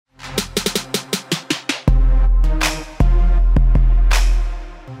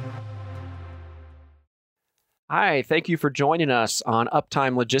Hi, thank you for joining us on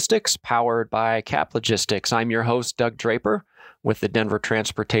Uptime Logistics, powered by Cap Logistics. I'm your host, Doug Draper, with the Denver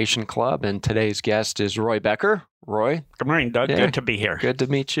Transportation Club, and today's guest is Roy Becker. Roy? Good morning, Doug. Yeah, good to be here. Good to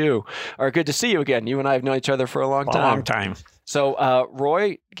meet you. Or good to see you again. You and I have known each other for a long time. A long time. So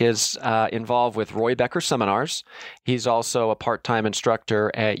Roy is involved with Roy Becker Seminars. He's also a part-time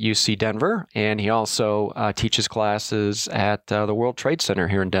instructor at UC Denver, and he also teaches classes at the World Trade Center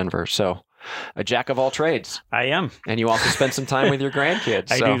here in Denver. So a jack of all trades. I am. And you also spend some time with your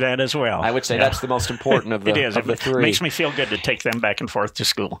grandkids. I do that as well. I would say that's the most important of the, it is. of the three. It makes me feel good to take them back and forth to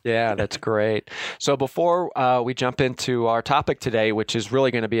school. Yeah, that's great. So before we jump into our topic today, which is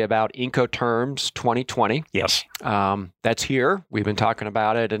really going to be about Incoterms 2020. Yes. That's here. We've been talking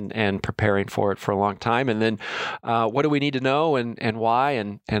about it and preparing for it for a long time. And then what do we need to know and why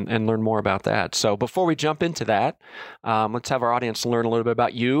and learn more about that. So before we jump into that, let's have our audience learn a little bit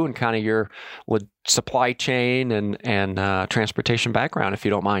about you and kind of your supply chain and transportation background, if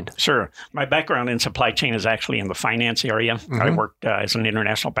you don't mind. Sure. My background in supply chain is actually in the finance area. I worked as an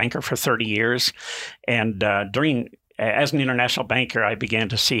international banker for 30 years. And as an international banker, I began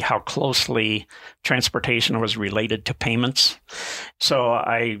to see how closely transportation was related to payments. So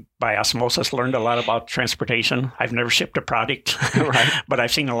I, by osmosis, learned a lot about transportation. I've never shipped a product, Right. but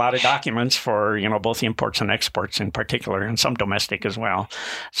I've seen a lot of documents for, both imports and exports in particular, and some domestic as well.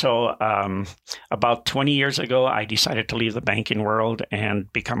 So about 20 years ago, I decided to leave the banking world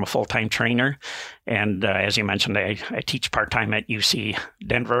and become a full-time trainer. And as you mentioned, I teach part-time at UC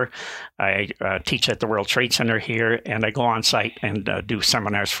Denver. I teach at the World Trade Center here, and I go on site and do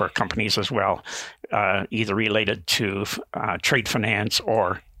seminars for companies as well, either related to trade finance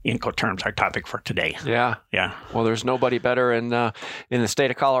or Incoterms, our topic for today. Yeah. Yeah. Well, there's nobody better in the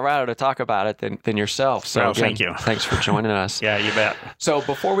state of Colorado to talk about it than yourself. So well, again, thank you. Thanks for joining us. Yeah, you bet. So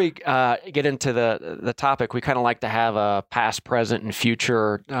before we get into the topic, we kind of like to have a past, present, and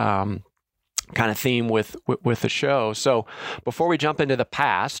future kind of theme with the show. So before we jump into the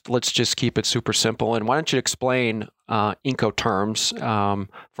past, let's just keep it super simple. And why don't you explain Incoterms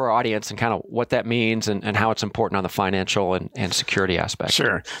for our audience and kind of what that means and how it's important on the financial and security aspect?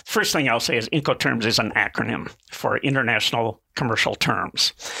 Sure. First thing I'll say is Incoterms is an acronym for International Commercial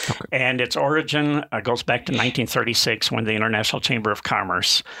Terms. Okay. And its origin goes back to 1936 when the International Chamber of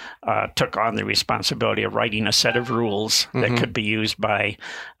Commerce took on the responsibility of writing a set of rules that could be used by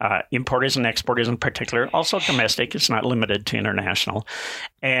importers and exporters in particular, also domestic. It's not limited to international.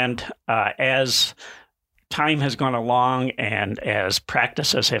 And as time has gone along and as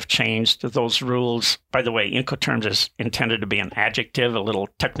practices have changed, those rules, by the way, Incoterms is intended to be an adjective, a little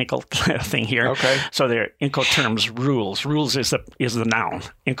technical thing here. Okay. So they're Incoterms rules. Rules is the noun.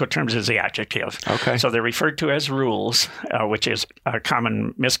 Incoterms is the adjective. Okay. So they're referred to as rules, which is a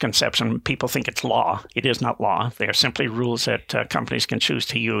common misconception. People think it's law. It is not law. They are simply rules that companies can choose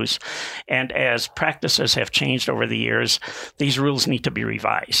to use. And as practices have changed over the years, these rules need to be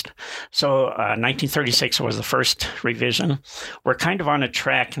revised. So 1936 was the first revision. We're kind of on a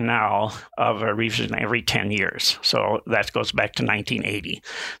track now of a revision every 10 years. So that goes back to 1980.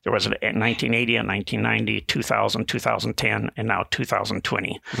 There was a 1980, a 1990, 2000, 2010, and now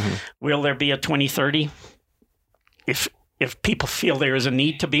 2020. Will there be a 2030? If people feel there is a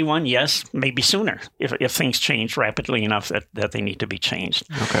need to be one, yes, maybe sooner, if things change rapidly enough that they need to be changed.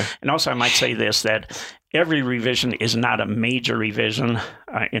 Okay. And also I might say this, that every revision is not a major revision.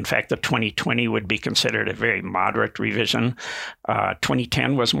 In fact, the 2020 would be considered a very moderate revision.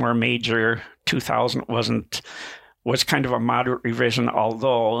 2010 was more major. 2000 was kind of a moderate revision,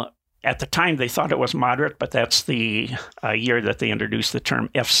 although at the time, they thought it was moderate, but that's the year that they introduced the term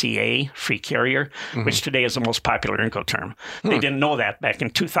FCA, free carrier, which today is the most popular Incoterm. They didn't know that back in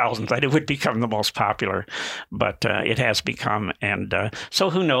 2000 that it would become the most popular, but it has become. And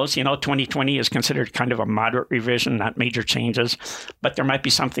so who knows? 2020 is considered kind of a moderate revision, not major changes, but there might be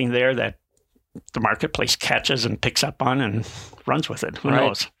something there that the marketplace catches and picks up on and runs with it. Who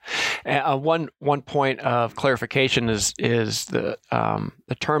knows? One point of clarification is the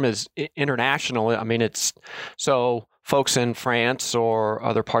term is international. I mean, it's so folks in France or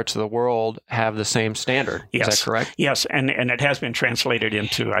other parts of the world have the same standard. Yes. Is that correct? Yes, and it has been translated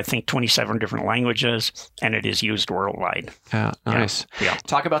into, I think, 27 different languages, and it is used worldwide. Yeah, nice. Yeah.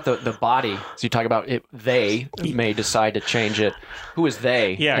 Talk about the body. So you talk about it, they may decide to change it. Who is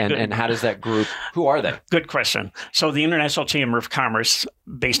they? Yeah, and how does that group, who are they? Good question. So the International Chamber of Commerce,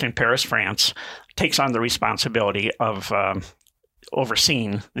 based in Paris, France, takes on the responsibility of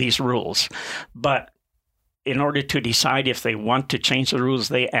overseeing these rules. But in order to decide if they want to change the rules,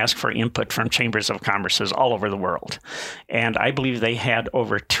 they ask for input from chambers of commerces all over the world. And I believe they had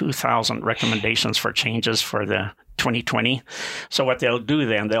over 2,000 recommendations for changes for the 2020. So what they'll do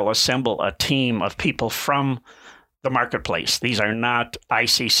then, they'll assemble a team of people from the marketplace. These are not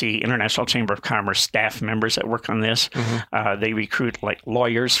ICC, International Chamber of Commerce staff members that work on this. They recruit like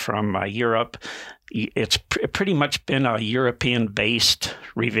lawyers from Europe. It's pretty much been a European-based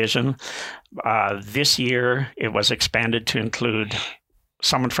revision. This year, it was expanded to include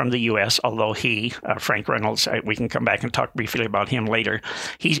someone from the U.S., although Frank Reynolds, we can come back and talk briefly about him later.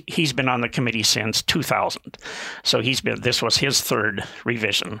 He's been on the committee since 2000. So this was his third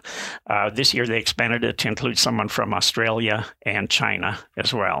revision. This year, they expanded it to include someone from Australia and China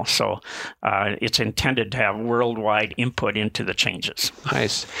as well. So it's intended to have worldwide input into the changes.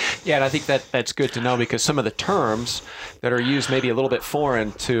 Nice. Yeah, and I think that's good to know, because some of the terms that are used may be a little bit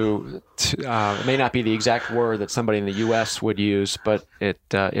foreign to it may not be the exact word that somebody in the U.S. would use, but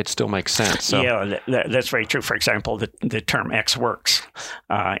it still makes sense. So. Yeah, that's very true. For example, the term ex works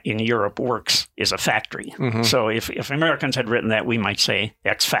in Europe, works is a factory. So if Americans had written that, we might say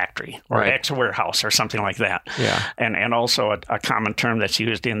ex factory or ex warehouse or something like that. Yeah. And also a common term that's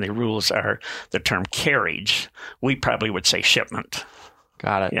used in the rules are the term carriage. We probably would say shipment.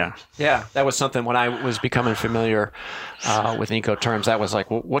 Got it. Yeah. That was something when I was becoming familiar with Incoterms. That was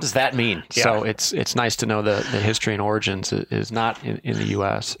like, well, what does that mean? Yeah. So it's nice to know the history and origins is not in the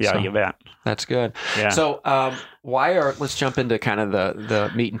U.S. Yeah, so you bet. That's good. Yeah. So let's jump into kind of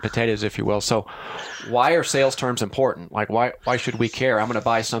the meat and potatoes, if you will. So why are sales terms important? Like why should we care? I'm going to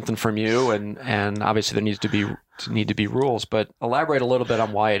buy something from you, and obviously there need to be rules, but elaborate a little bit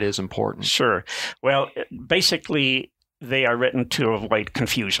on why it is important. Sure. Well, basically, they are written to avoid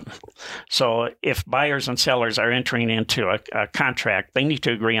confusion. So if buyers and sellers are entering into a contract, they need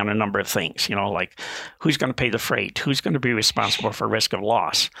to agree on a number of things, like who's going to pay the freight, who's going to be responsible for risk of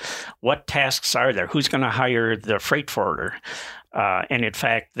loss, what tasks are there, who's going to hire the freight forwarder. And in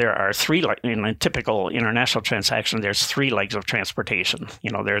fact, there are in a typical international transaction, there's three legs of transportation.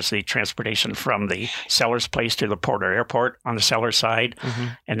 There's the transportation from the seller's place to the port or airport on the seller's side,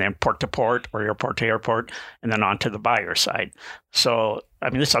 and then port to port or airport to airport, and then on to the buyer's side. So,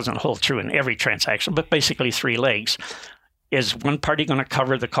 this doesn't hold true in every transaction, but basically three legs. Is one party going to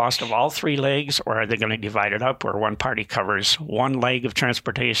cover the cost of all three legs, or are they going to divide it up where one party covers one leg of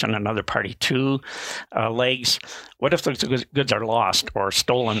transportation, another party two legs? What if the goods are lost or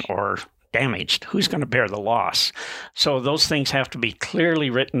stolen or damaged? Who's going to bear the loss? So those things have to be clearly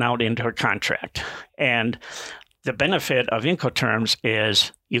written out into a contract. And the benefit of Incoterms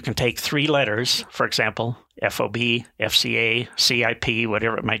is you can take three letters, for example, FOB, FCA, CIP,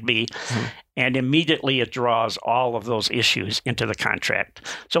 whatever it might be, and immediately it draws all of those issues into the contract.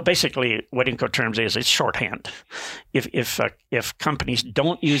 So basically what Incoterms is, it's shorthand. If companies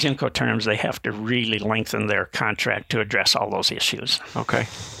don't use Incoterms, they have to really lengthen their contract to address all those issues. Okay,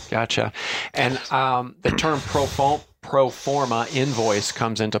 gotcha. And the term pro forma invoice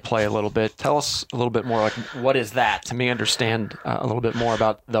comes into play a little bit. Tell us a little bit more, like what is that? To me, understand a little bit more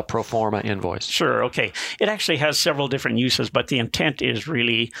about the pro forma invoice. Sure. Okay. It actually has several different uses, but the intent is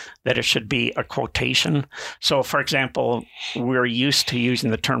really that it should be a quotation. So, for example, we're used to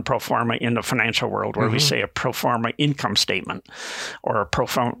using the term pro forma in the financial world where we say a pro forma income statement or a pro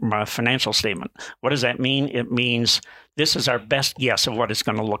forma financial statement. What does that mean? It means this is our best guess of what it's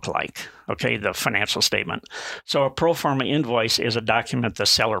going to look like, okay, the financial statement. So a pro forma invoice is a document the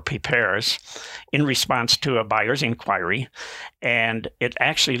seller prepares in response to a buyer's inquiry, and it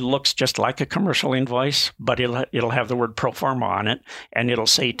actually looks just like a commercial invoice, but it'll have the word pro forma on it, and it'll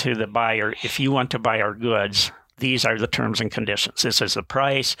say to the buyer, if you want to buy our goods, these are the terms and conditions. This is the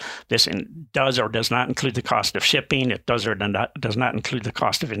price. This does or does not include the cost of shipping. It does or does not include the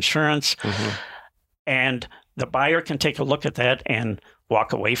cost of insurance. And the buyer can take a look at that and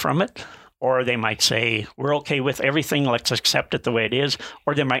walk away from it, or they might say, we're okay with everything, let's accept it the way it is,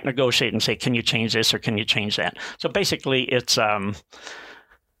 or they might negotiate and say, can you change this or can you change that? So basically, it's a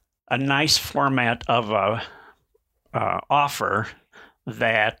nice format of a offer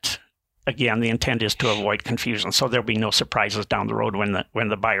that, again, the intent is to avoid confusion, so there'll be no surprises down the road when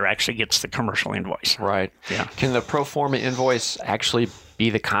the buyer actually gets the commercial invoice. Right. Yeah. Can the pro forma invoice actually be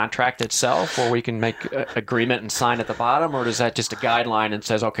the contract itself, or we can make an agreement and sign at the bottom, or is that just a guideline and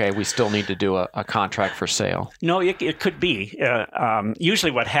says, okay, we still need to do a contract for sale? No, it could be.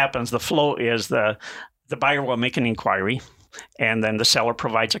 Usually what happens, the flow is the buyer will make an inquiry. and then the seller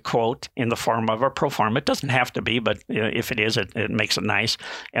provides a quote in the form of a pro forma. It doesn't have to be, but if it is, it makes it nice.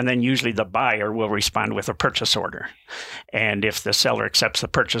 And then usually the buyer will respond with a purchase order. And if the seller accepts the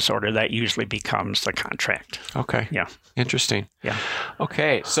purchase order, that usually becomes the contract. Okay. Yeah. Interesting. Yeah.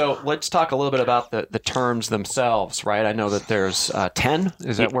 Okay, so let's talk a little bit about the terms themselves, right? I know that there's 10.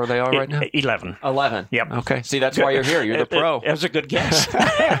 Is that where they are right now? 11. 11. Yep. Okay. See, that's why you're here. You're the pro. It was a good guess.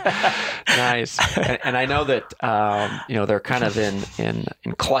 Nice. And I know that they're kind of in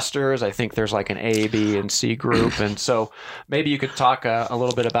clusters. I think there's like an A, B, and C group, and so maybe you could talk a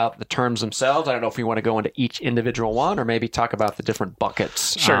little bit about the terms themselves. I don't know if you want to go into each individual one, or maybe talk about the different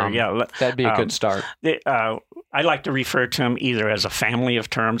buckets. Sure. Yeah. That'd be a good start. I like to refer to them either as a family of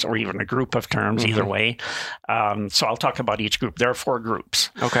terms or even a group of terms, either way. So I'll talk about each group. There are 4 groups.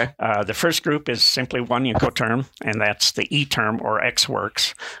 Okay. The first group is simply one Incoterm, and that's the E term or Ex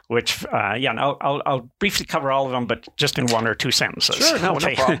Works, which, I'll briefly cover all of them, but just in 1 or 2 sentences. Sure, no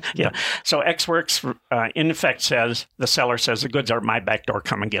problem. Yeah. So Ex Works, in effect, says the seller says the goods are at my back door,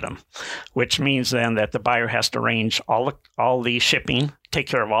 come and get them, which means then that the buyer has to arrange all the shipping, take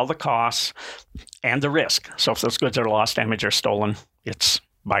care of all the costs and the risk. So if those goods are lost, damaged, or stolen, it's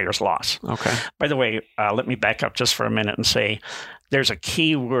buyer's loss. Okay. By the way, let me back up just for a minute and say there's a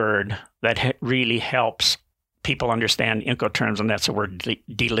key word that really helps people understand Incoterms, and that's the word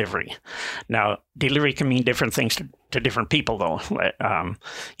delivery. Now, delivery can mean different things to different people, though.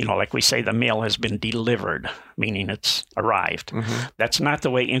 Like we say, the mail has been delivered, meaning it's arrived. That's not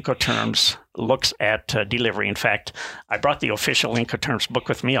the way Incoterms looks at delivery. In fact, I brought the official Incoterms book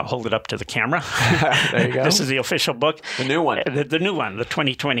with me. I'll hold it up to the camera. There you go. This is the official book. The new one. The new one, the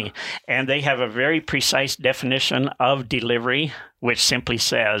 2020. And they have a very precise definition of delivery, which simply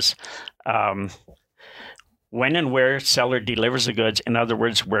says, when and where seller delivers the goods, in other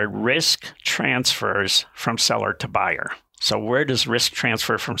words, where risk transfers from seller to buyer. So where does risk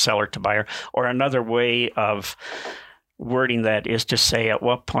transfer from seller to buyer? Or another way of wording that is to say, at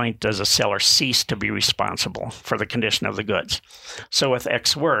what point does a seller cease to be responsible for the condition of the goods? So with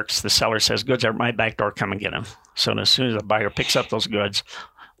Ex Works, the seller says, goods are at my back door, come and get them. So as soon as the buyer picks up those goods,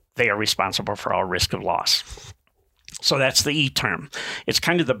 they are responsible for all risk of loss. So that's the E term. It's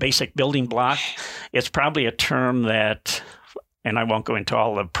kind of the basic building block. It's probably a term that, and I won't go into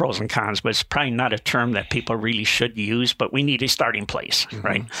all the pros and cons, but it's probably not a term that people really should use, but we need a starting place,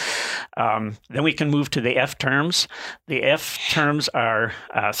 right? Then we can move to the F terms. The F terms are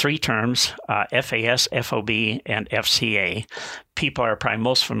 3 terms, FAS, FOB, and FCA. People are probably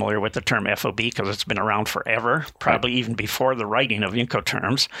most familiar with the term FOB because it's been around forever, probably even before the writing of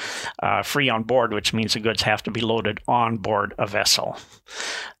Incoterms. Free on board, which means the goods have to be loaded on board a vessel.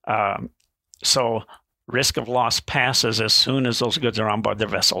 So risk of loss passes as soon as those goods are on board the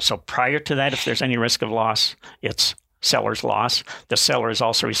vessel. So prior to that, if there's any risk of loss, it's seller's loss. The seller is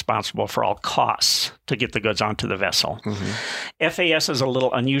also responsible for all costs to get the goods onto the vessel. FAS is a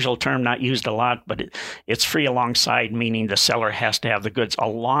little unusual term, not used a lot, but it's free alongside, meaning the seller has to have the goods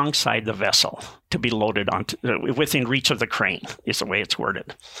alongside the vessel to be loaded onto within reach of the crane, is the way it's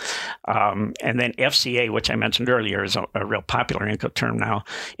worded. And then FCA, which I mentioned earlier, is a real popular Incoterm now.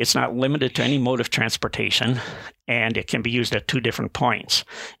 It's not limited to any mode of transportation, and it can be used at 2 different points.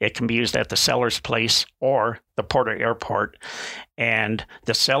 It can be used at the seller's place or the port or airport, and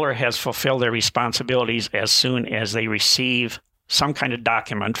the seller has fulfilled their responsibilities as soon as they receive some kind of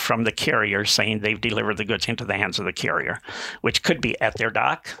document from the carrier saying they've delivered the goods into the hands of the carrier, which could be at their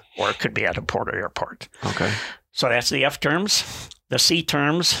dock or it could be at a port or airport. Okay. So that's the F terms. The C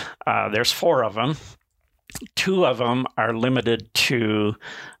terms, there's 4 of them. 2 of them are limited to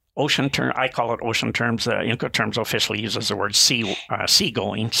ocean term. I call it ocean terms. Incoterms officially uses the word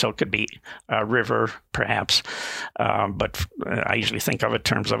seagoing, so it could be a river, perhaps. But I usually think of it in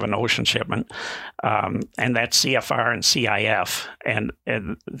terms of an ocean shipment. And that's CFR and CIF. And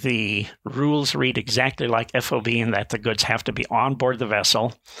the rules read exactly like FOB in that the goods have to be on board the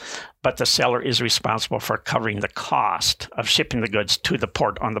vessel, but the seller is responsible for covering the cost of shipping the goods to the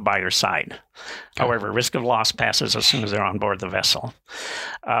port on the buyer's side. Okay. However, risk of loss passes as soon as they're on board the vessel.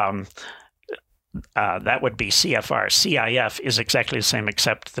 That would be CFR. CIF is exactly the same,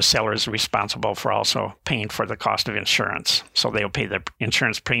 except the seller is responsible for also paying for the cost of insurance. So they'll pay the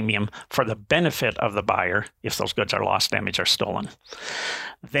insurance premium for the benefit of the buyer if those goods are lost, damaged, or stolen.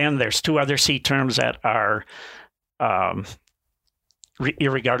 Then there's 2 other C terms that are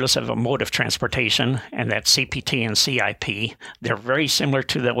irregardless of a mode of transportation, and that's CPT and CIP. They're very similar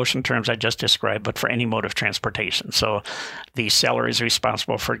to the ocean terms I just described, but for any mode of transportation. So the seller is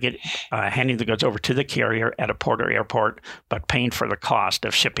responsible for handing the goods over to the carrier at a port or airport, but paying for the cost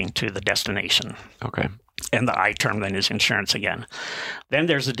of shipping to the destination. Okay. And the I term then is insurance again. Then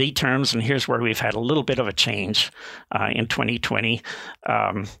there's the D terms, and here's where we've had a little bit of a change in 2020.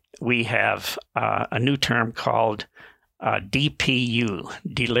 We have a new term called DPU,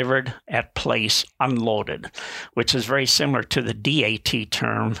 delivered at place unloaded, which is very similar to the DAT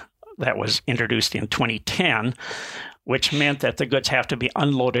term that was introduced in 2010, which meant that the goods have to be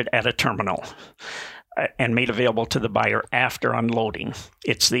unloaded at a terminal and made available to the buyer after unloading.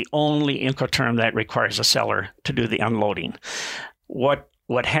 It's the only Incoterm that requires a seller to do the unloading. What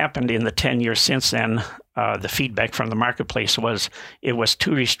happened in the 10 years since then, the feedback from the marketplace was it was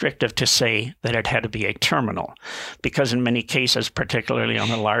too restrictive to say that it had to be a terminal, because in many cases, particularly on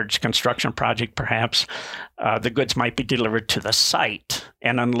a large construction project perhaps, the goods might be delivered to the site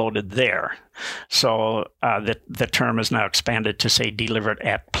and unloaded there. So the term is now expanded to say delivered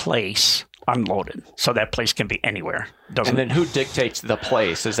at place unloaded. So that place can be anywhere. And then who dictates the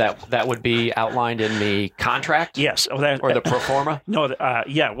place? Is that would be outlined in the contract? Yes. Or the pro forma? No,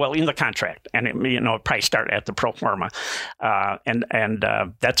 well, in the contract. And it probably start at the pro forma. And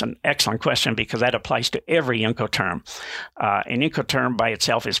that's an excellent question, because that applies to every Incoterm. An Incoterm by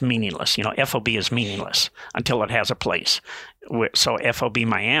itself is meaningless. FOB is meaningless until it has a place. So FOB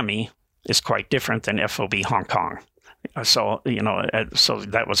Miami is quite different than FOB Hong Kong. So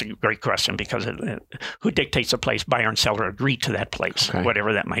that was a great question, because who dictates a place? Buyer and seller agree to that place, okay,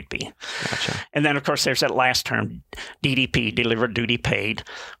 whatever that might be. Gotcha. And then, of course, there's that last term, DDP, delivered duty paid,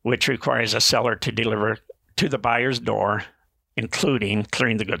 which requires a seller to deliver to the buyer's door, including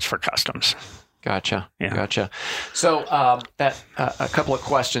clearing the goods for customs. Gotcha. Yeah. Gotcha. So a couple of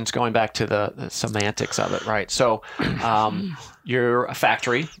questions going back to the semantics of it, right? So you're a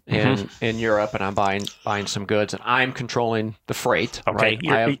factory in Europe, and I'm buying some goods, and I'm controlling the freight. Okay.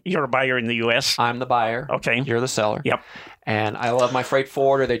 Right? You're a buyer in the U.S. I'm the buyer. Okay. You're the seller. Yep. And I love my freight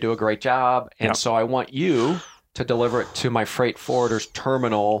forwarder. They do a great job. And so I want you to deliver it to my freight forwarder's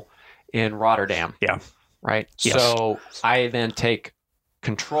terminal in Rotterdam. Yeah. Right? Yes. So I then take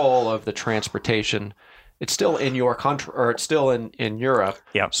control of the transportation. It's still in your country, or it's still in Europe.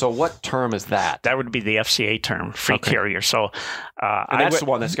 Yeah. So what term is that? That would be the FCA term, freight carrier. So and that's the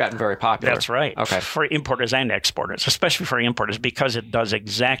one that's gotten very popular. That's right. Okay. For importers and exporters, especially for importers, because it does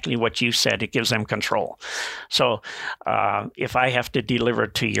exactly what you said. It gives them control. So if I have to deliver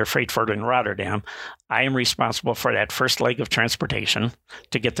to your freight forwarder in Rotterdam, I am responsible for that first leg of transportation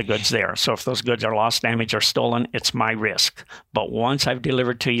to get the goods there. So if those goods are lost, damaged, or stolen, it's my risk. But once I've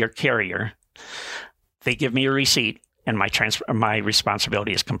delivered to your carrier, they give me a receipt, and my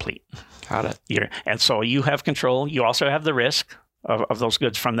responsibility is complete. Got it. And so you have control. You also have the risk of those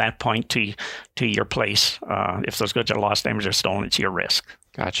goods from that point to your place. If those goods are lost, damaged, or stolen, it's your risk.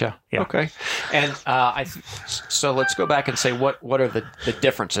 Gotcha. Yeah. Okay. And so let's go back and say what are the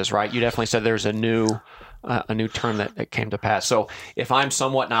differences, right? You definitely said there's a new term that came to pass. So if I'm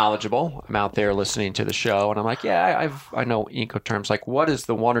somewhat knowledgeable, I'm out there listening to the show, and I'm like, yeah, I know Incoterms. Like, what is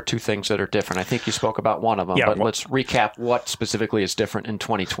the one or two things that are different? I think you spoke about one of them, but let's recap what specifically is different in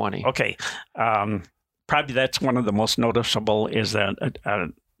 2020. Okay. Probably that's one of the most noticeable is that a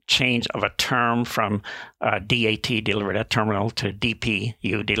change of a term from DAT, delivered at terminal, to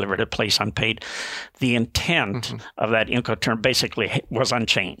DPU, delivered at place unpaid. The intent of that Incoterm basically was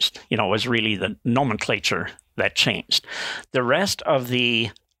unchanged. It was really the nomenclature that changed. The rest of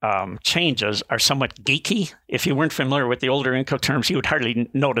the changes are somewhat geeky. If you weren't familiar with the older Incoterms, you would hardly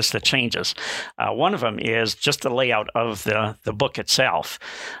notice the changes. One of them is just the layout of the book itself.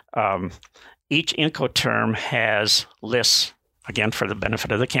 Each Incoterm has lists, again, for the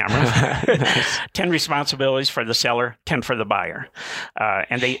benefit of the camera, nice. 10 responsibilities for the seller, 10 for the buyer.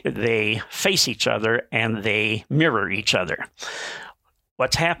 And they face each other, and they mirror each other.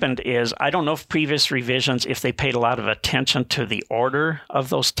 What's happened is, I don't know if previous revisions, if they paid a lot of attention to the order of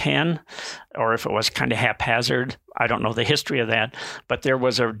those 10, or if it was kind of haphazard. I don't know the history of that, but there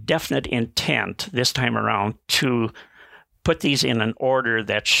was a definite intent this time around to put these in an order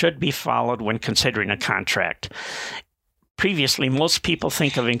that should be followed when considering a contract. Previously, most people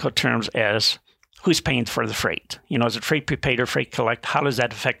think of Incoterms as who's paying for the freight. Is it freight prepaid or freight collect? How does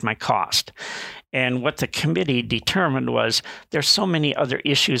that affect my cost? And what the committee determined was there's so many other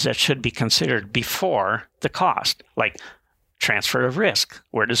issues that should be considered before the cost, like transfer of risk.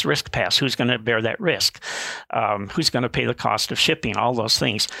 Where does risk pass? Who's going to bear that risk? Who's going to pay the cost of shipping? All those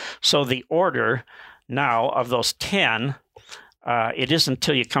things. So the order now of those 10 it isn't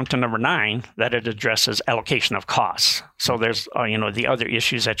until you come to number 9 that it addresses allocation of costs. So there's, the other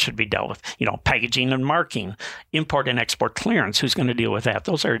issues that should be dealt with, packaging and marking, import and export clearance. Who's going to deal with that?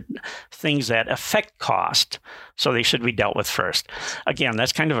 Those are things that affect cost. So they should be dealt with first. Again,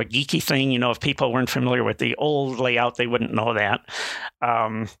 that's kind of a geeky thing. If people weren't familiar with the old layout, they wouldn't know that.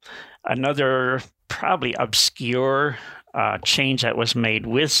 Another probably obscure change that was made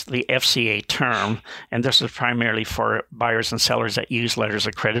with the FCA term, and this is primarily for buyers and sellers that use letters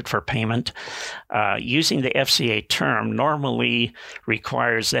of credit for payment. Using the FCA term normally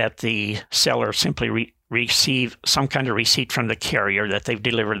requires that the seller simply receive some kind of receipt from the carrier that they've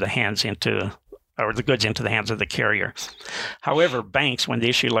delivered the goods into the hands of the carrier. However, banks, when they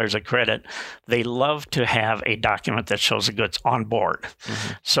issue letters of credit, they love to have a document that shows the goods on board.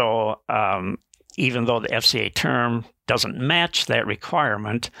 Mm-hmm. So even though the FCA term doesn't match that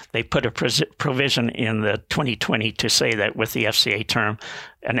requirement, they put a provision in the 2020 to say that with the FCA term,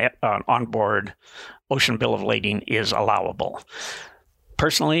 an onboard ocean bill of lading is allowable.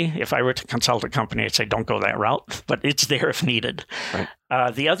 Personally, if I were to consult a company, I'd say don't go that route, but it's there if needed.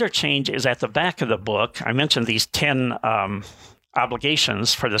 Right. The other change is at the back of the book. I mentioned these 10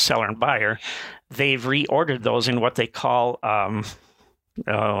 obligations for the seller and buyer. They've reordered those in what they call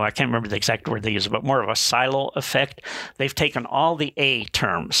I can't remember the exact word they use, but more of a silo effect. They've taken all the A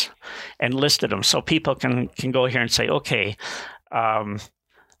terms and listed them so people can go here and say, okay, I'm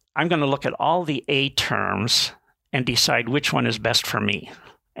going to look at all the A terms and decide which one is best for me.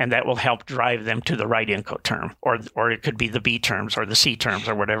 And that will help drive them to the right Incoterm, or it could be the B terms or the C terms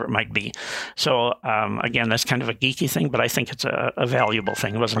or whatever it might be. So again, that's kind of a geeky thing, but I think it's a valuable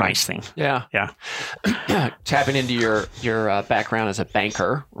thing. It was a nice thing. Yeah. Yeah. Tapping into your background as a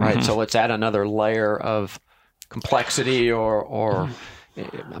banker, right? Mm-hmm. So let's add another layer of complexity or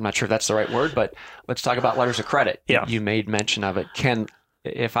I'm not sure if that's the right word, but let's talk about letters of credit. Yeah. You made mention of it.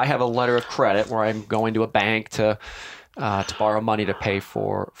 If I have a letter of credit where I'm going to a bank to borrow money to pay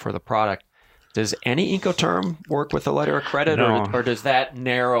for the product, does any Incoterm work with a letter of credit, no. or does that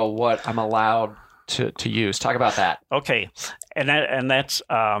narrow what I'm allowed to use? Talk about that. Okay, and that's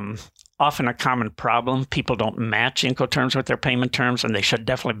often a common problem. People don't match Incoterms with their payment terms, and they should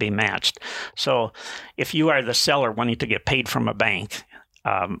definitely be matched. So if you are the seller wanting to get paid from a bank,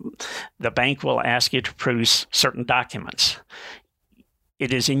 the bank will ask you to produce certain documents.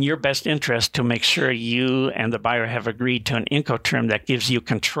 It is in your best interest to make sure you and the buyer have agreed to an Incoterm that gives you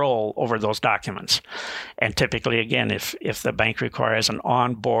control over those documents. And typically, again, if the bank requires an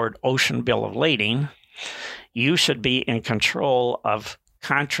onboard ocean bill of lading, you should be in control of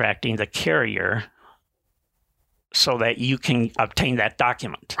contracting the carrier so that you can obtain that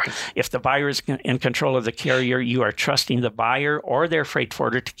document. Right. If the buyer is in control of the carrier, you are trusting the buyer or their freight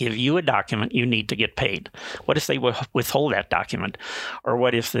forwarder to give you a document you need to get paid. What if they withhold that document? Or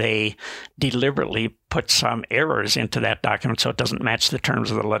what if they deliberately put some errors into that document so it doesn't match the terms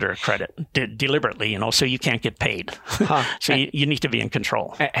of the letter of credit? Deliberately, so you can't get paid. Huh. So you need to be in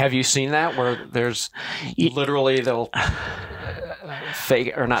control. Have you seen that where there's literally they'll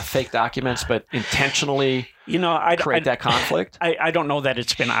fake, or not fake documents, but intentionally create that conflict? I don't know that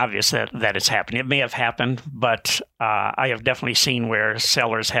it's been obvious that it's happened. It may have happened, but I have definitely seen where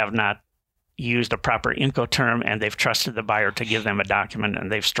sellers have not used a proper Incoterm and they've trusted the buyer to give them a document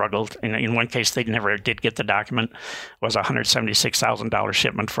and they've struggled. In one case, they never did get the document. It was a $176,000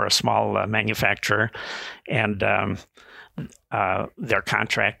 shipment for a small manufacturer. And their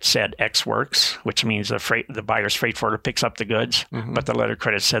contract said X works, which means the buyer's freight forwarder picks up the goods, mm-hmm. but the letter of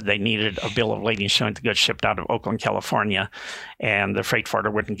credit said they needed a bill of lading showing the goods shipped out of Oakland, California, and the freight forwarder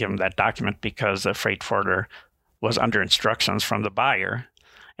wouldn't give them that document because the freight forwarder was under instructions from the buyer,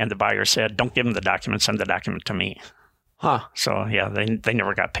 and the buyer said, don't give them the document, send the document to me. Huh. So, yeah, they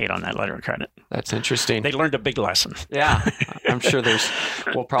never got paid on that letter of credit. That's interesting. They learned a big lesson. Yeah. I'm sure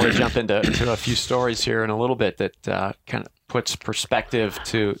we'll probably jump into a few stories here in a little bit that kind of puts perspective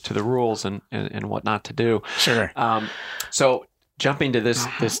to the rules and what not to do. Sure. So jumping to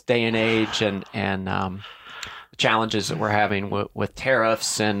this day and age and the challenges that we're having with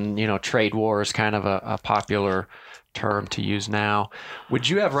tariffs and, trade wars, kind of a popular term to use now. Would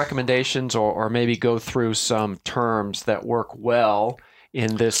you have recommendations or maybe go through some terms that work well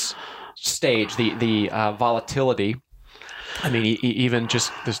in this stage, the volatility? I mean, even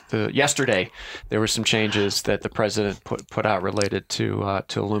just yesterday, there were some changes that the president put out related to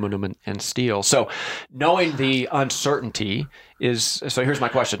aluminum and steel. So knowing the uncertainty so here's my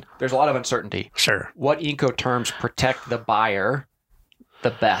question. There's a lot of uncertainty. Sure. What Incoterms protect the buyer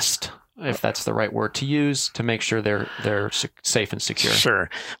the best, if that's the right word to use, to make sure they're safe and secure? Sure.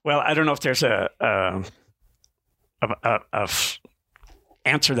 Well, I don't know if there's a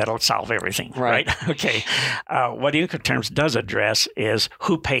answer that'll solve everything, Right. right? Okay. What Incoterms does address is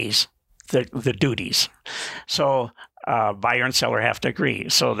who pays the duties. So buyer and seller have to agree.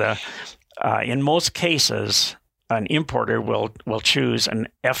 So in most cases, an importer will choose an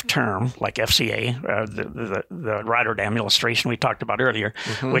F term like FCA, the Rotterdam illustration we talked about earlier,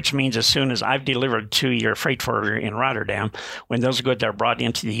 which means as soon as I've delivered to your freight forwarder in Rotterdam, when those goods are brought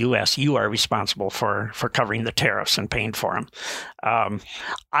into the U.S., you are responsible for covering the tariffs and paying for them.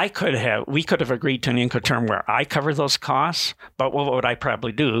 We could have agreed to an Incoterm where I cover those costs, but what would I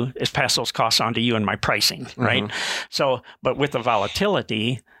probably do is pass those costs on to you in my pricing, right? So, but with the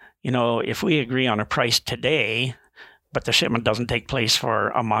volatility, if we agree on a price today, but the shipment doesn't take place for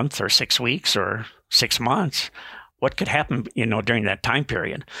a month or 6 weeks or 6 months, what could happen, during that time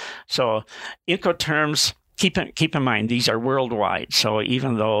period? So Incoterms, keep in mind, these are worldwide. So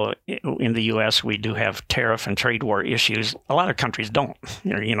even though in the U.S. we do have tariff and trade war issues, a lot of countries don't.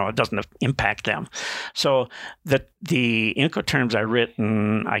 It doesn't impact them. So the Incoterms are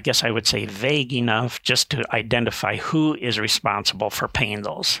written, I guess I would say, vague enough just to identify who is responsible for paying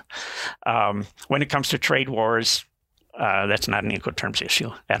those. When it comes to trade wars, that's not an Incoterms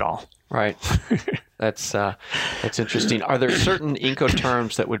issue at all. Right. That's interesting. Are there certain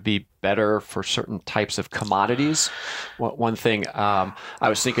Incoterms that would be better for certain types of commodities? One thing I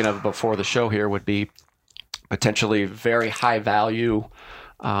was thinking of before the show here would be potentially very high value,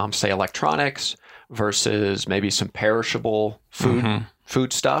 say electronics versus maybe some perishable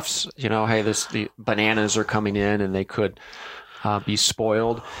foodstuffs. Hey, the bananas are coming in and they could be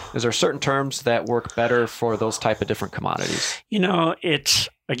spoiled. Is there certain terms that work better for those type of different commodities?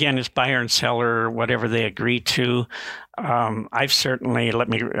 It's buyer and seller, whatever they agree to. I've certainly, let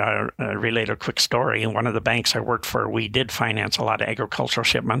me relate a quick story. In one of the banks I worked for, we did finance a lot of agricultural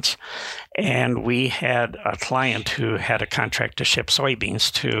shipments. And we had a client who had a contract to ship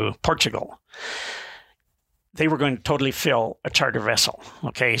soybeans to Portugal. They were going to totally fill a charter vessel.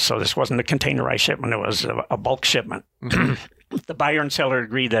 Okay, so this wasn't a containerized shipment, it was a bulk shipment. The buyer and seller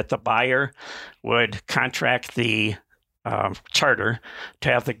agreed that the buyer would contract the charter to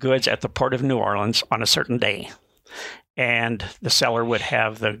have the goods at the port of New Orleans on a certain day. And the seller would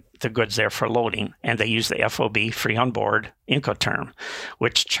have the goods there for loading. And they use the FOB, free on board, Incoterm,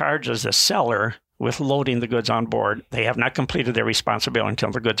 which charges the seller with loading the goods on board. They have not completed their responsibility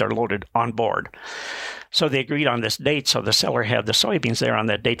until the goods are loaded on board. So they agreed on this date, so the seller had the soybeans there on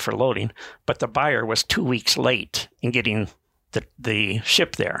that date for loading, but the buyer was 2 weeks late in getting the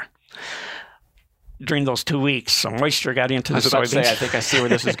ship there. During those 2 weeks, some moisture got into the soybeans. I was about to say, I think I see where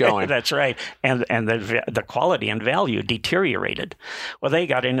this is going. That's right. And the quality and value deteriorated. Well, they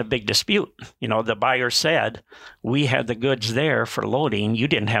got in a big dispute. The buyer said, we had the goods there for loading. You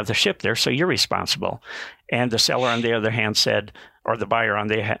didn't have the ship there, so you're responsible. And the seller on the other hand said, or the buyer on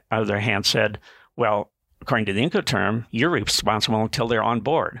the other hand said, well, according to the Incoterm, you're responsible until they're on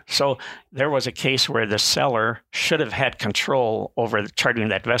board. So there was a case where the seller should have had control over chartering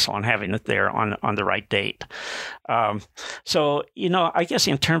that vessel and having it there on the right date. So, I guess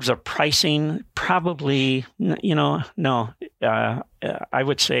in terms of pricing, probably, no. I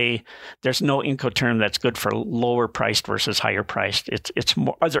would say there's no Incoterm that's good for lower priced versus higher priced. It's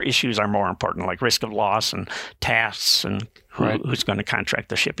more, other issues are more important, like risk of loss and tasks and who's going to contract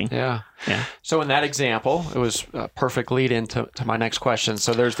the shipping. Yeah. So in that example, it was a perfect lead into my next question.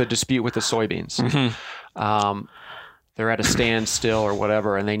 So there's the dispute with the soybeans. They're at a standstill or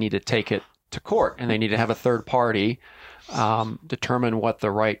whatever, and they need to take it to court, and they need to have a third party determine what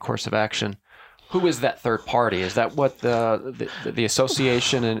the right course of action. Who is that third party? Is that what the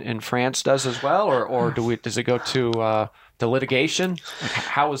association in France does as well, or does it go to the litigation?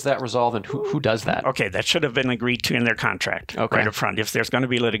 How is that resolved, and who does that? Okay, that should have been agreed to in their contract right up front. If there's going to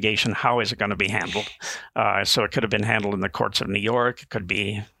be litigation, how is it going to be handled? So it could have been handled in the courts of New York. It could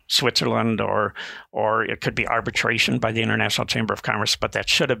be Switzerland, or it could be arbitration by the International Chamber of Commerce. But that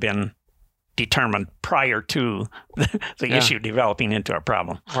should have been determined prior to the issue developing into a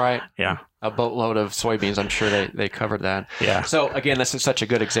problem. Right. Yeah. A boatload of soybeans. I'm sure they covered that. Yeah. So again, this is such a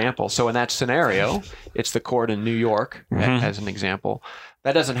good example. So in that scenario, it's the court in New York as an example.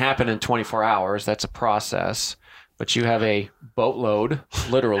 That doesn't happen in 24 hours. That's a process. But you have a boatload,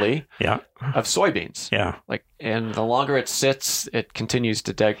 literally, of soybeans. Yeah. And the longer it sits, it continues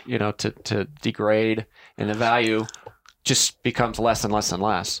to degrade, and the value just becomes less and less and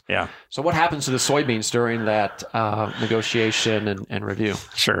less. Yeah. So what happens to the soybeans during that negotiation and review?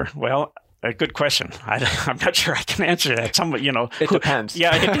 Sure. Well, a good question. I'm not sure I can answer that. It depends.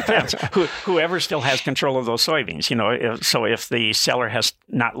 Yeah, it depends. Whoever still has control of those soybeans, so if the seller has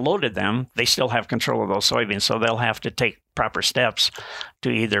not loaded them, they still have control of those soybeans. So they'll have to take proper steps to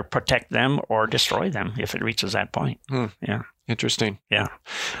either protect them or destroy them if it reaches that point. Yeah. Interesting. Yeah.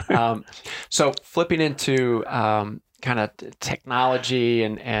 So flipping into kind of technology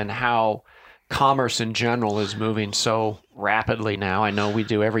and how commerce in general is moving so rapidly now. I know we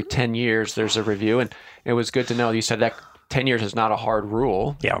do every 10 years, there's a review, and it was good to know you said that 10 years is not a hard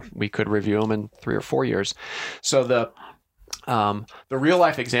rule. Yeah. We could review them in 3 or 4 years. So the real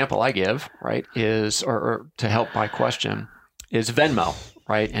life example I give, right, is, or to help my question, is Venmo,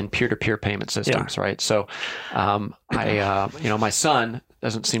 right, and peer-to-peer payment systems, right? So my son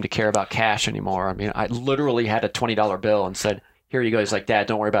doesn't seem to care about cash anymore. I mean, I literally had a $20 bill and said, here you go. He's like, Dad,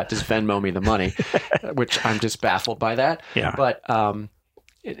 don't worry about it. Just Venmo me the money, which I'm just baffled by that. Yeah. But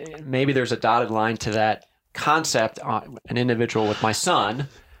maybe there's a dotted line to that concept on an individual with my son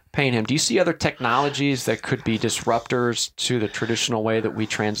paying him. Do you see other technologies that could be disruptors to the traditional way that we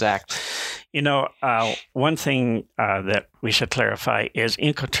transact? One thing that we should clarify is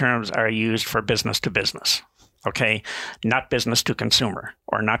Incoterms are used for business to business. Okay, not business to consumer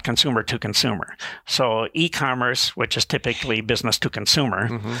or not consumer to consumer. So e-commerce, which is typically business to consumer,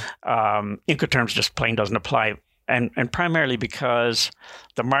 Incoterms just plain doesn't apply. And primarily because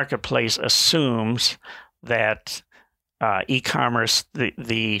the marketplace assumes that e-commerce,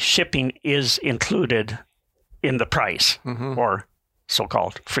 the shipping is included in the price or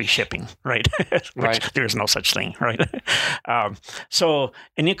so-called free shipping, right? Right. There's no such thing, right? So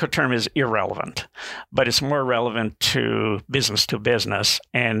an Incoterm is irrelevant, but it's more relevant to business.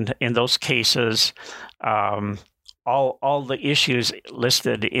 And in those cases, all the issues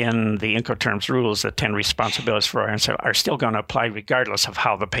listed in the Incoterms rules, the 10 responsibilities for are still going to apply regardless of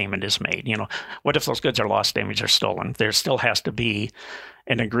how the payment is made. What if those goods are lost, damaged, or stolen? There still has to be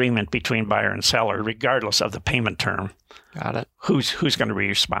an agreement between buyer and seller, regardless of the payment term. Got it. Who's going to be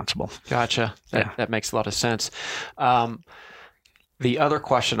responsible? Gotcha. That makes a lot of sense. The other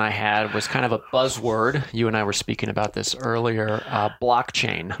question I had was kind of a buzzword. You and I were speaking about this earlier,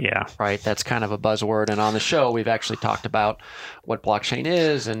 blockchain. Yeah. Right. That's kind of a buzzword. And on the show, we've actually talked about what blockchain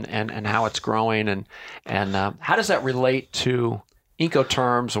is and how it's growing and how does that relate to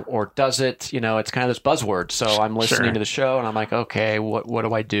Incoterms, or does it, it's kind of this buzzword. So I'm listening to the show and I'm like, okay, what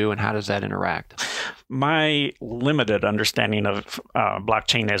do I do and how does that interact? My limited understanding of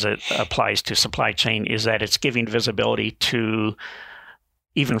blockchain as it applies to supply chain is that it's giving visibility to,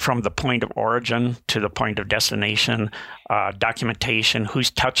 even from the point of origin to the point of destination, documentation, who's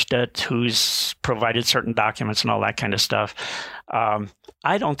touched it, who's provided certain documents and all that kind of stuff.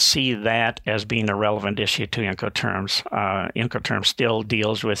 I don't see that as being a relevant issue to Incoterms. Incoterms still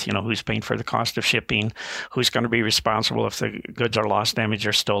deals with, who's paying for the cost of shipping, who's going to be responsible if the goods are lost, damaged,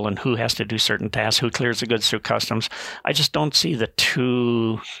 or stolen, who has to do certain tasks, who clears the goods through customs. I just don't see the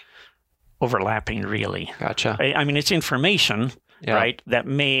two overlapping, really. Gotcha. I mean, it's information, right, that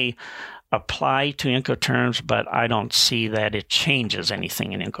may apply to Incoterms, but I don't see that it changes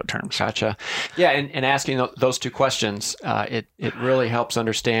anything in Incoterms. Gotcha. Yeah, and asking those two questions, it really helps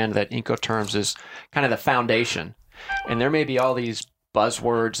understand that Incoterms is kind of the foundation. And there may be all these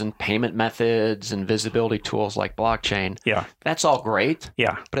buzzwords and payment methods and visibility tools like blockchain. Yeah. That's all great.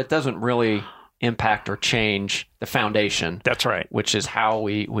 Yeah. But it doesn't really impact or change the foundation. That's right. Which is how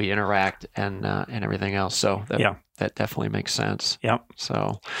we interact and everything else. So that definitely makes sense. Yep.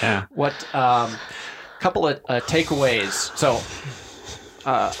 So yeah. What couple of takeaways. So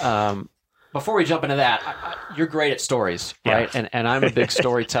before we jump into that, you're great at stories, right? And I'm a big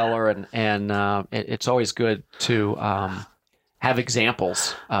storyteller, and it's always good to have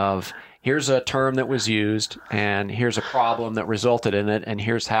examples of here's a term that was used, and here's a problem that resulted in it, and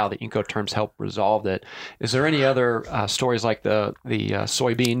here's how the Incoterms helped resolve it. Is there any other stories like the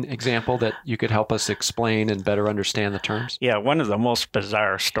soybean example that you could help us explain and better understand the terms? Yeah, one of the most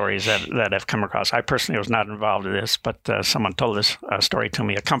bizarre stories that I've come across. I personally was not involved in this, but someone told this story to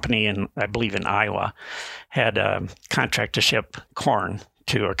me. A company I believe in Iowa, had a contract to ship corn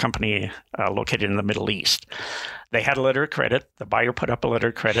to a company located in the Middle East. They had a letter of credit. The buyer put up a letter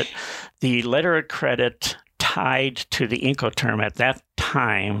of credit. The letter of credit tied to the Incoterm at that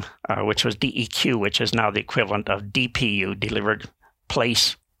time, which was DEQ, which is now the equivalent of DPU, delivered,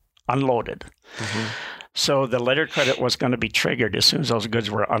 place, unloaded. Mm-hmm. So the letter of credit was going to be triggered as soon as those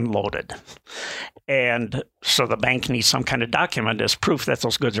goods were unloaded. And so the bank needs some kind of document as proof that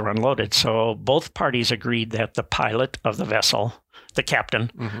those goods are unloaded. So both parties agreed that the pilot of the vessel, the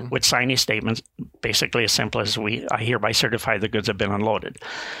captain, would sign a statement, basically as simple as I hereby certify the goods have been unloaded.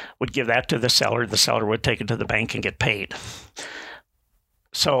 Would give that to the seller would take it to the bank and get paid.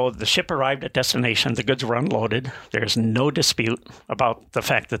 So the ship arrived at destination. The goods were unloaded. There's no dispute about the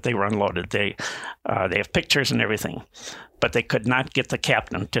fact that they were unloaded. They have pictures and everything, but they could not get the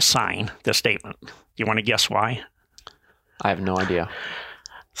captain to sign the statement. Do you want to guess why? I have no idea.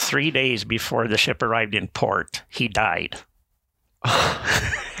 3 days before the ship arrived in port, he died.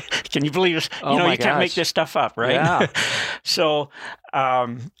 Can you believe it? You can't make this stuff up, right? Yeah. So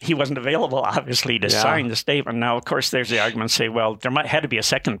he wasn't available, obviously, to sign the statement. Now, of course, there's the argument say, well, there had to be a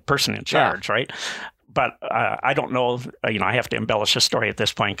second person in charge, right? But I don't know. I have to embellish the story at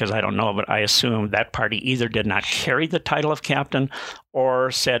this point because I don't know. But I assume that party either did not carry the title of captain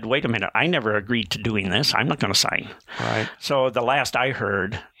or said, wait a minute, I never agreed to doing this. I'm not going to sign. Right. So the last I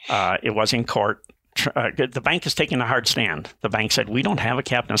heard, it was in court. The bank is taking a hard stand. The bank said, we don't have a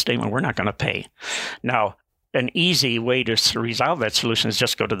captain's statement. We're not going to pay. Now, an easy way to resolve that solution is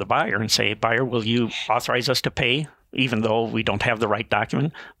just go to the buyer and say, buyer, will you authorize us to pay, even though we don't have the right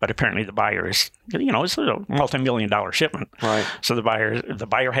document? But apparently the buyer is, it's a multi-million-dollar shipment. Right. So the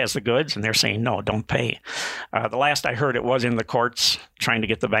buyer has the goods, and they're saying, no, don't pay. The last I heard, it was in the courts trying to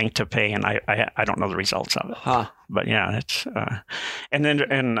get the bank to pay, and I don't know the results of it. Huh. But yeah, it's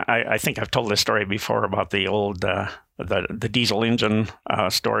and I think I've told this story before about the old the diesel engine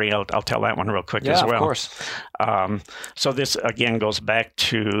story. I'll tell that one real quick as well. Yeah, of course. So this again goes back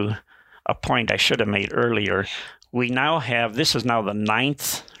to a point I should have made earlier. We now have, this is now the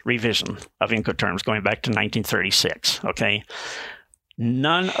 9th revision of Incoterms going back to 1936. Okay,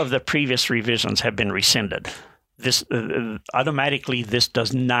 none of the previous revisions have been rescinded. This automatically this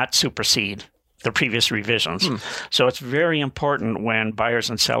does not supersede the previous revisions. So it's very important when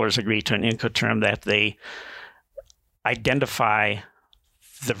buyers and sellers agree to an Incoterm that they identify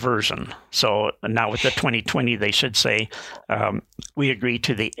the version. So now with the 2020, they should say, we agree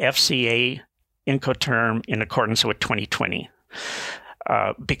to the FCA Incoterm in accordance with 2020.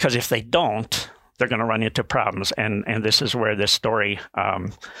 Because if they don't, they're going to run into problems. And this is where this story,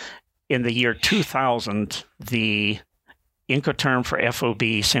 in the year 2000, the Incoterm for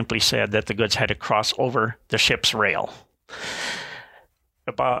FOB simply said that the goods had to cross over the ship's rail.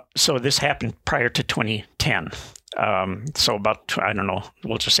 So this happened prior to 2010. So about, I don't know,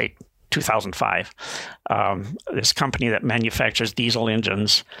 we'll just say 2005. This company that manufactures diesel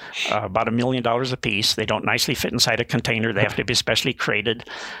engines, about $1 million a piece. They don't nicely fit inside a container. They have to be specially crated.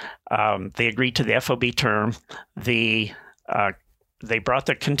 They agreed to the FOB term. They brought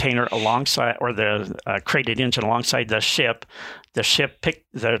the container alongside, or the crated engine alongside the ship.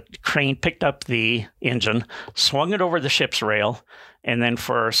 The crane picked up the engine, swung it over the ship's rail, and then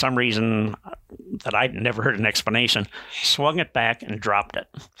for some reason that I'd never heard an explanation, swung it back and dropped it.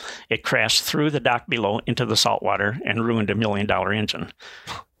 It crashed through the dock below into the salt water and ruined a $1 million engine.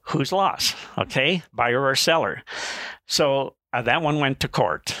 Whose loss? Okay, buyer or seller? So that one went to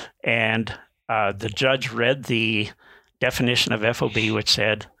court, and the judge read the definition of FOB, which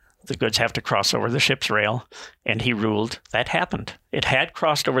said the goods have to cross over the ship's rail, and he ruled that happened. It had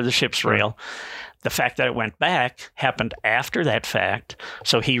crossed over the ship's rail. The fact that it went back happened after that fact,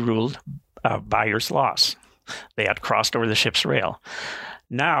 so he ruled buyer's loss. They had crossed over the ship's rail.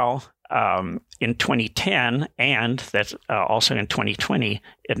 Now, in 2010, and that's also in 2020,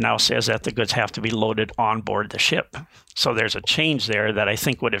 it now says that the goods have to be loaded on board the ship. So there's a change there that I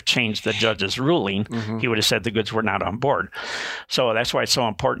think would have changed the judge's ruling. He would have said the goods were not on board. So that's why it's so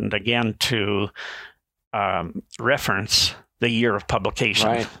important, again, to reference the year of publication.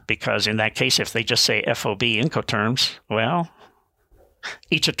 Right. Because in that case, if they just say FOB Incoterms, well,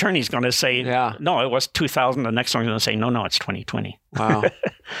 each attorney is going to say, no, it was 2000. The next one's going to say, no, it's 2020. Wow.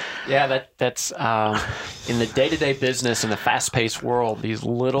 Yeah, that's in the day-to-day business, in the fast-paced world, these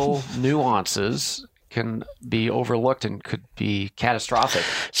little nuances can be overlooked and could be catastrophic.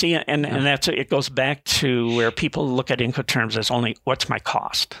 See, and that's, it goes back to where people look at Incoterms as only, what's my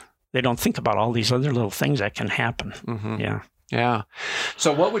cost? They don't think about all these other little things that can happen. Yeah.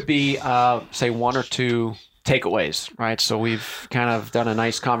 So what would be, say, one or two takeaways, right? So we've kind of done a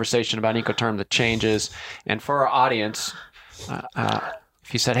nice conversation about Incoterm, the changes. And for our audience,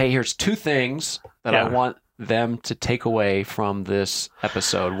 if you said, hey, here's two things that I want them to take away from this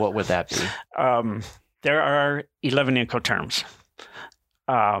episode, what would that be? There are 11 Incoterms.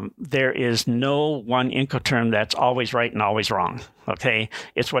 There is no one Incoterm that's always right and always wrong, okay?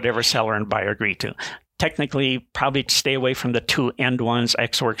 It's whatever seller and buyer agree to. technically, probably stay away from the two end ones,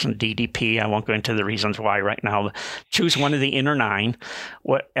 XWorks and DDP. I won't go into the reasons why right now. Choose one of the inner 9,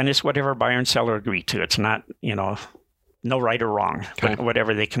 and it's whatever buyer and seller agree to. It's not, no right or wrong, but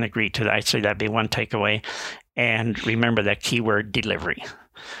whatever they can agree to. I'd say that'd be one takeaway. And remember that keyword delivery.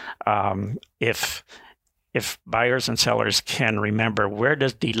 If buyers and sellers can remember where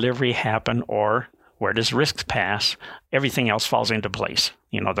does delivery happen or where does risk pass, everything else falls into place.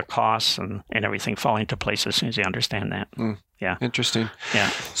 The costs and everything fall into place as soon as you understand that. Yeah. Interesting. Yeah.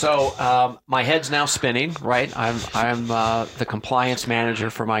 So my head's now spinning, right? I'm the compliance manager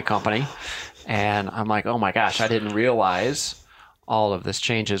for my company. And I'm like, oh my gosh, I didn't realize all of this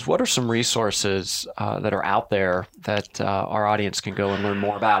changes. What are some resources that are out there that our audience can go and learn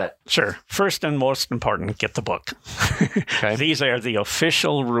more about it? Sure. First and most important, get the book. Okay. These are the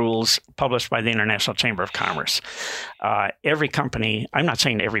official rules published by the International Chamber of Commerce. Every company, I'm not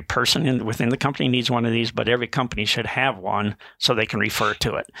saying every person within the company needs one of these, but every company should have one so they can refer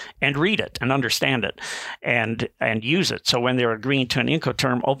to it and read it and understand it and use it. So when they're agreeing to an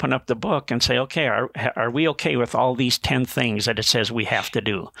Incoterm, open up the book and say, okay, are we okay with all these 10 things that it says we have to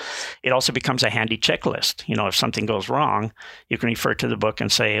do? It also becomes a handy checklist. If something goes wrong, you can refer to the book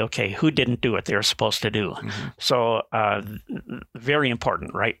and say, okay, who didn't do what they were supposed to do? Mm-hmm. So very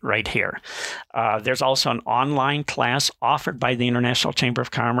important right here. There's also an online class offered by the International Chamber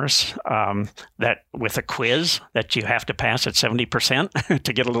of Commerce that with a quiz that you have to pass at 70%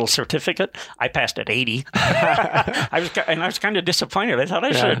 to get a little certificate. I passed at 80. I was kind of disappointed. I thought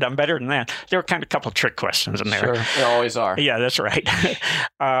I should have done better than that. There were kind of a couple of trick questions in there. Sure, there always are. Yeah, that's right.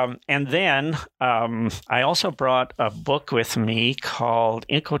 And then I also brought a book with me called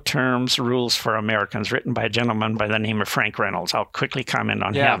Incoterms Rules for Americans, written by a gentleman by the name of Frank Reynolds. I'll quickly comment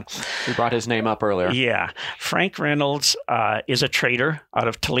on him. We brought his name up earlier. Yeah. Frank Reynolds is a trader out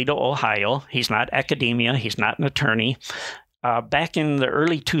of Toledo, Ohio. He's not academia. He's not an attorney. Back in the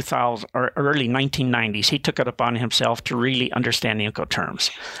early 2000s or early 1990s, he took it upon himself to really understand Incoterms,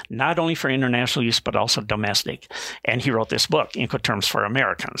 not only for international use, but also domestic. And he wrote this book, Incoterms for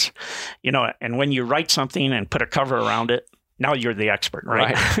Americans. And when you write something and put a cover around it, now you're the expert,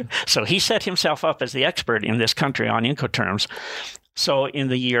 right? So he set himself up as the expert in this country on Incoterms. So in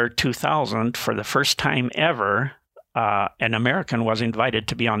the year 2000, for the first time ever, an American was invited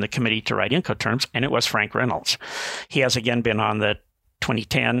to be on the committee to write Incoterms, and it was Frank Reynolds. He has again been on the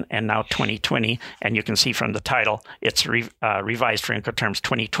 2010 and now 2020, and you can see from the title, it's revised for Incoterms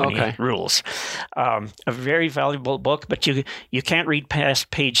 2020 rules. A very valuable book, but you can't read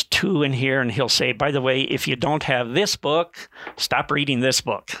past page 2 in here, and he'll say, by the way, if you don't have this book, stop reading this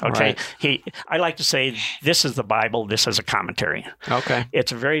book. Okay. Right. I like to say, this is the Bible, this is a commentary. Okay.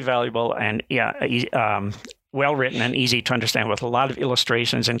 It's very valuable and well-written and easy to understand with a lot of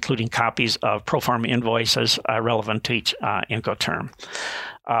illustrations, including copies of pro forma invoices relevant to each Incoterm.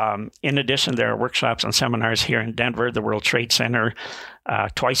 In addition, there are workshops and seminars here in Denver. The World Trade Center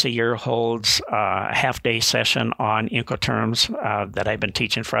twice a year holds a half-day session on Incoterms that I've been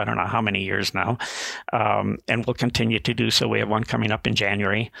teaching for I don't know how many years now, and we'll continue to do so. We have one coming up in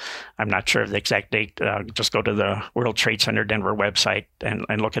January. I'm not sure of the exact date. Just go to the World Trade Center Denver website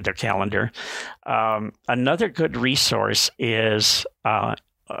and look at their calendar. Another good resource is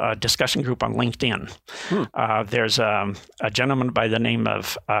a discussion group on LinkedIn. There's a gentleman by the name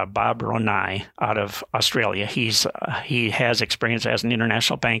of Bob Ronai out of Australia. He has experience as an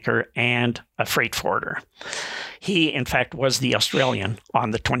international banker and a freight forwarder. He, in fact, was the Australian on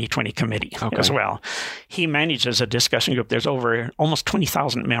the 2020 committee as well. He manages a discussion group. There's over almost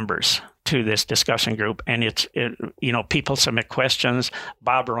 20,000 members to this discussion group, and people submit questions.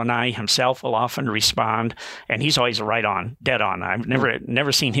 Bob Ronai himself will often respond, and he's always dead on. I've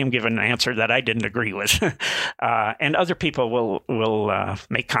never seen him give an answer that I didn't agree with. And other people will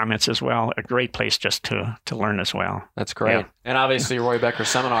make comments as well. A great place just to learn as well. That's great. Yeah. And obviously, Roy Becker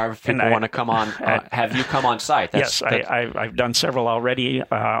Seminar, if people want to come on, have you come on site? I've done several already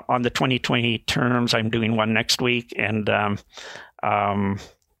on the 2020 terms. I'm doing one next week, and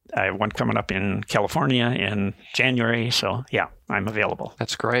I have one coming up in California in January. So, yeah, I'm available.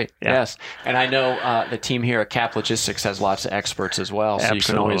 That's great. Yeah. Yes. And I know the team here at CAP Logistics has lots of experts as well. So you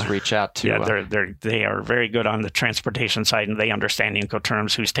can always reach out to. Yeah, they are very good on the transportation side, and they understand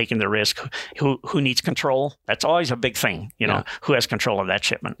Incoterms, who's taking the risk, who needs control. That's always a big thing, who has control of that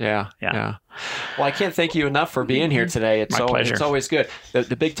shipment. Yeah. Well, I can't thank you enough for being here today. My pleasure. It's always good.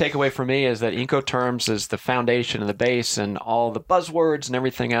 The big takeaway for me is that Incoterms is the foundation and the base and all the buzzwords and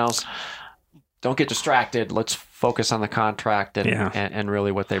everything else. Don't get distracted. Let's focus on the contract and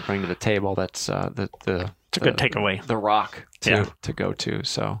really what they bring to the table. That's the It's a good takeaway. The rock to go to.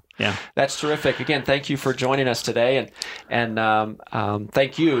 So yeah, that's terrific. Again, thank you for joining us today, and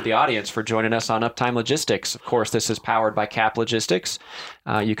thank you, the audience, for joining us on Uptime Logistics. Of course, this is powered by CAP Logistics.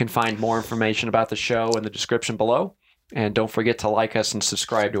 You can find more information about the show in the description below. And don't forget to like us and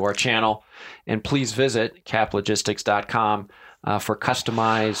subscribe to our channel. And please visit caplogistics.com for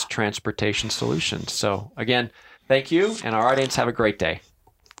customized transportation solutions. So again, thank you, and our audience, have a great day.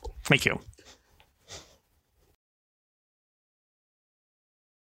 Thank you.